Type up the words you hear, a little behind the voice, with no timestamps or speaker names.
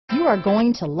you are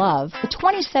going to love the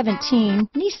 2017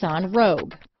 Nissan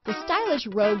Rogue. The stylish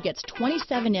Rogue gets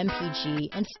 27 mpg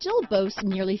and still boasts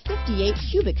nearly 58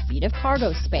 cubic feet of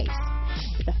cargo space.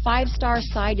 With a 5-star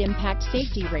side impact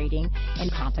safety rating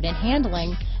and confident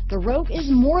handling, the Rogue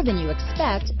is more than you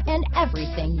expect and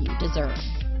everything you deserve.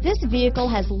 This vehicle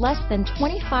has less than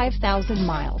 25,000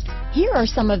 miles. Here are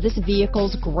some of this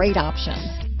vehicle's great options: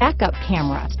 backup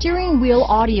camera, steering wheel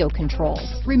audio controls,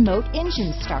 remote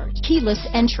engine start, keyless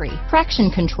entry, traction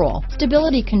control,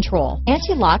 stability control,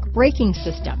 anti-lock braking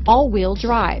system, all-wheel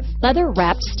drive,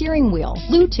 leather-wrapped steering wheel,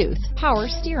 Bluetooth, power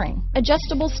steering,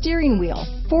 adjustable steering wheel,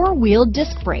 4-wheel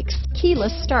disc brakes,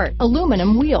 keyless start,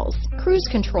 aluminum wheels, cruise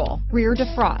control, rear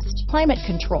defrost, climate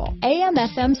control,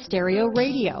 AM/FM stereo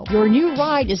radio. Your new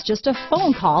ride is just a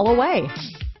phone call away.